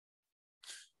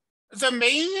The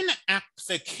main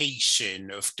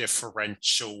application of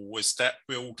differentials that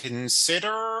we'll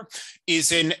consider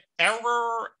is in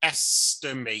error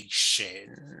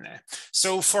estimation.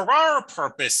 So for our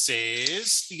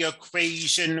purposes, the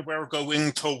equation we're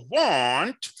going to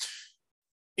want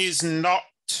is not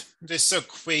this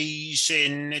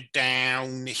equation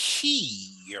down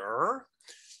here,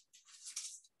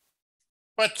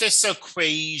 but this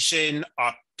equation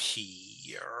up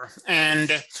here.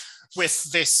 And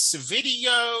with this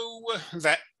video,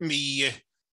 let me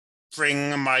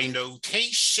bring my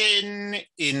notation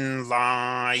in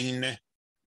line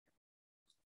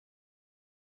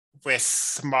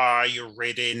with my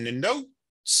written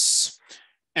notes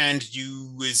and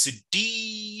use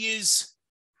D's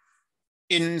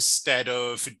instead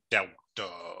of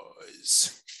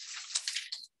deltas.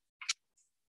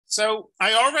 So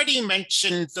I already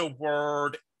mentioned the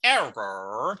word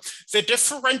error. The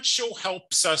differential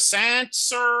helps us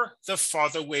answer the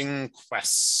following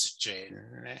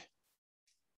question.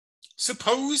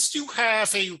 Suppose you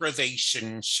have a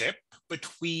relationship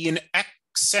between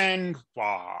x and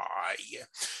y,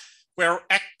 where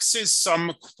x is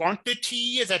some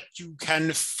quantity that you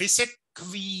can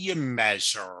physically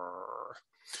measure.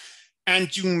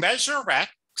 And you measure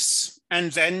x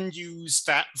and then use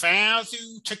that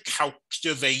value to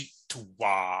calculate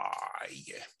y.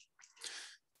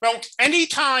 Well,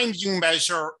 anytime you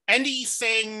measure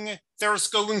anything, there's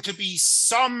going to be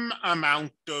some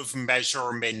amount of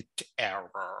measurement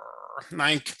error.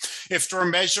 Like if you're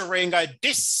measuring a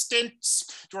distance,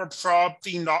 you're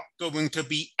probably not going to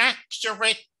be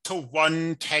accurate to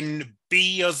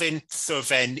 1/10,000th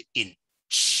of an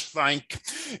inch. Like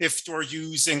if you're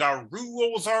using a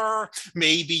ruler,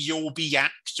 maybe you'll be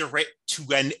accurate to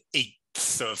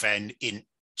 1/8 of an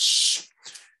inch.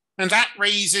 And that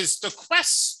raises the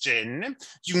question,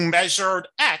 you measured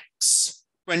x.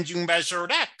 When you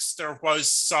measured x, there was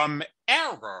some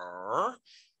error.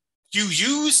 You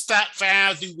used that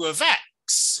value of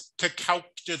x to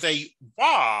calculate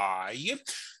y.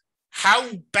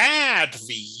 How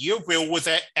badly will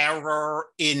the error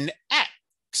in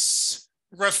x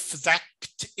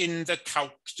reflect in the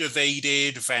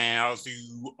calculated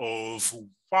value of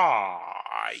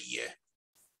y?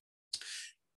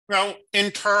 Well,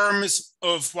 in terms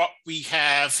of what we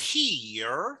have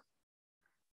here,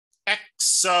 x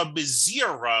sub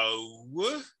 0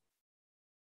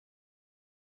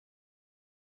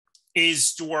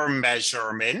 is your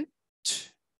measurement.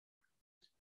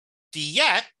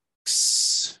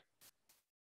 Dx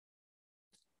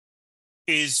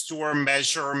is your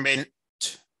measurement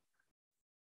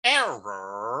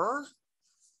error.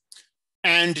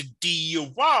 And dy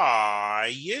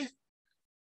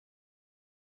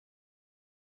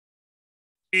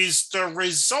is the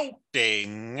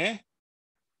resulting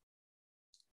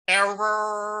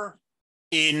error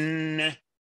in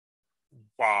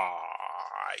y.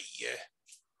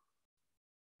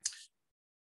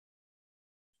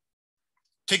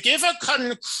 To give a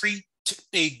concrete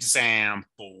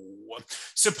example,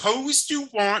 suppose you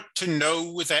want to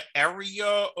know the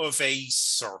area of a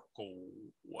circle.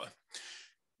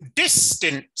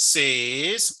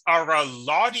 Distances are a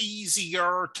lot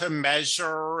easier to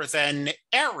measure than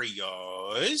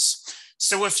areas.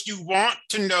 So if you want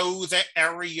to know the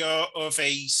area of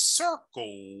a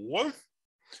circle,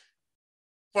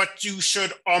 what you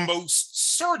should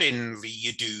almost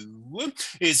certainly do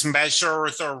is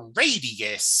measure the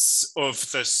radius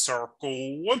of the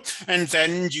circle and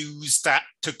then use that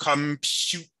to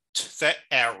compute the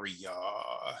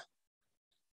area.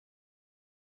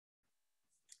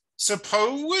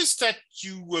 Suppose that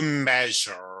you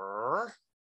measure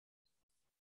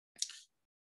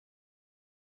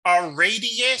a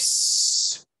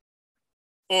radius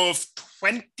of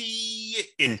 20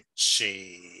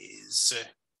 inches.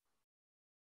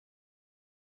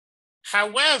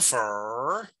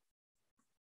 However,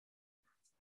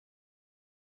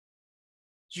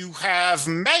 you have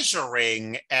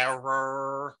measuring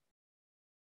error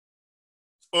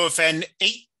of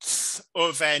 1/8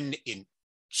 of an inch.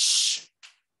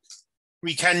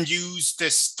 We can use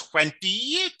this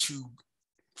 20 to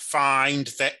find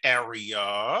the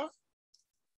area.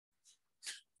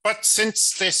 But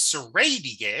since this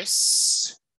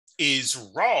radius is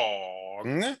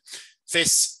wrong,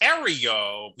 this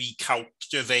area we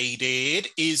calculated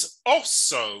is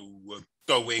also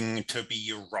going to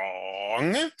be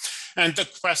wrong. And the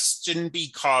question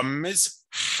becomes,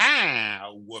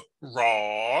 how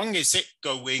wrong is it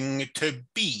going to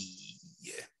be?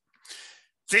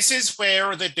 This is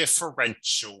where the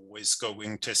differential is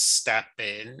going to step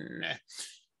in.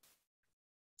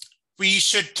 we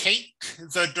should take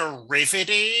the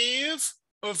derivative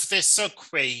of this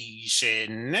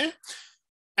equation,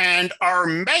 and our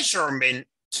measurement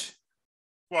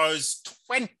was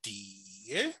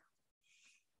 20.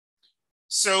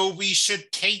 So we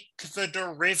should take the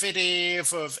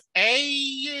derivative of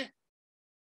A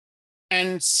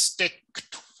and stick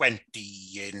 20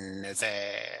 in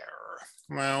there.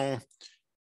 Well,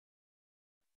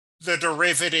 the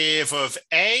derivative of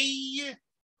A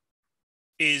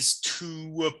is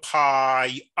 2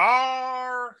 pi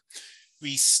r.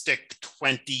 We stick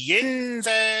 20 in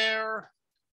there.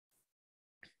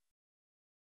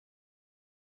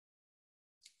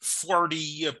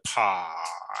 40 pi.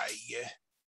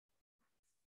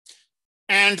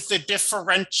 And the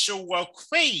differential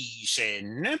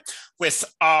equation with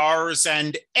r's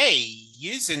and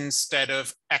a's instead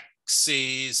of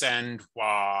x's and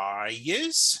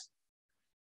y's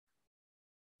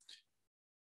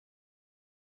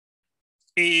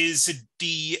is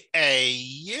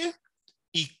dA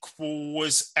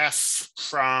equals f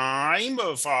prime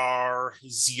of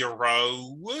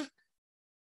r0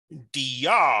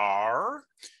 dr.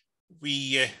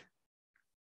 We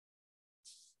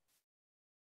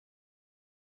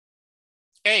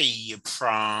A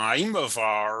prime of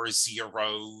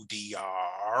r0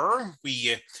 dr.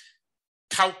 We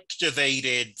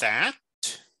calculated that.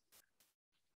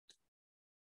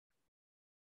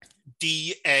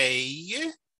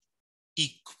 dA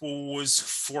equals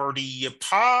 40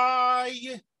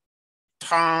 pi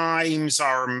times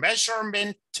our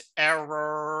measurement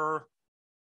error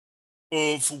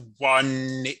of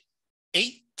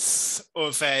 1/8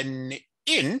 of an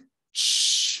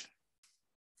inch,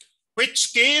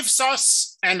 which gives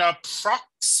us an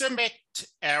approximate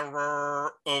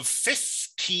error of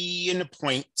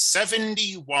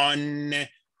 15.71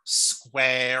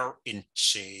 square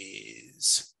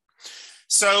inches.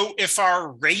 So if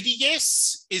our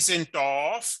radius isn't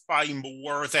off by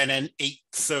more than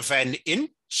 1/8 of an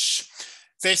inch,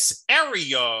 this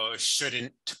area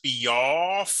shouldn't be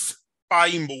off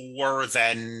by more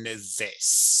than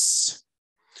this.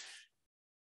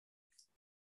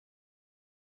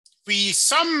 We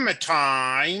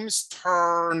sometimes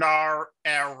turn our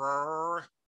error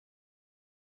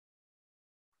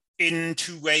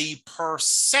into a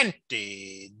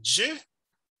percentage.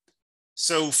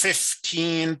 So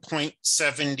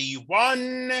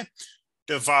 15.71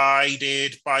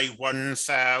 divided by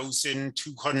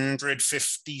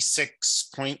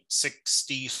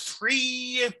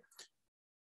 1,256.63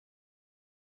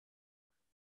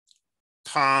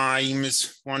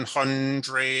 times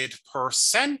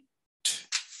 100%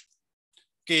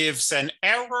 gives an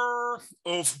error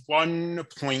of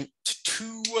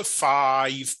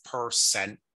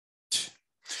 1.25%.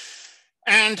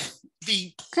 And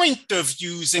the point of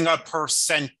using a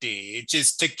percentage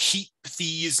is to keep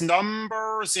these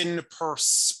numbers in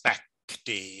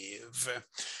perspective.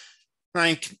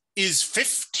 Like, is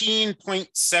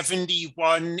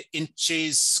 15.71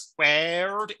 inches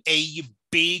squared a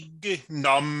big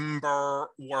number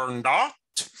or not?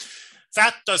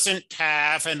 That doesn't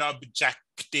have an objective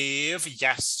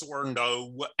yes or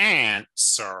no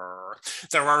answer.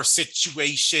 There are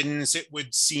situations it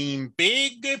would seem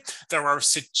big. There are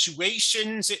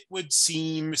situations it would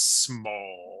seem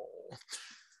small.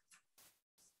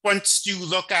 Once you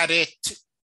look at it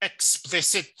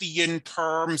explicitly in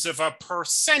terms of a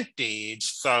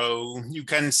percentage, though, you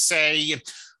can say,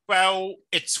 well,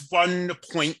 it's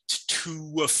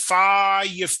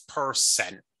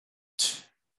 1.25%.